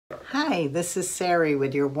Hi, this is Sarri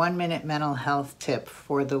with your 1-minute mental health tip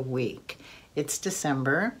for the week. It's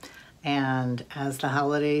December, and as the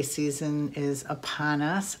holiday season is upon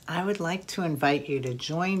us, I would like to invite you to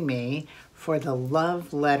join me for the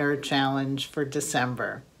Love Letter Challenge for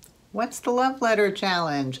December. What's the Love Letter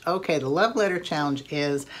Challenge? Okay, the Love Letter Challenge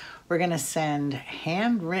is we're going to send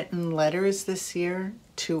handwritten letters this year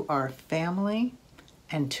to our family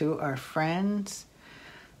and to our friends,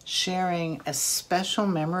 sharing a special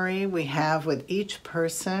memory we have with each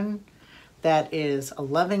person that is a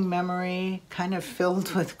loving memory, kind of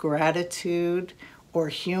filled with gratitude or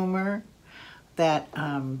humor, that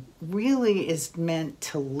really is meant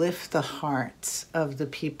to lift the hearts of the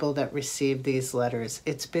people that receive these letters.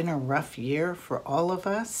 It's been a rough year for all of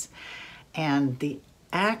us, and the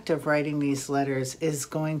act of writing these letters is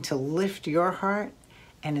going to lift your heart,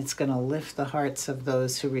 and it's going to lift the hearts of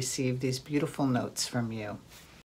those who receive these beautiful notes from you.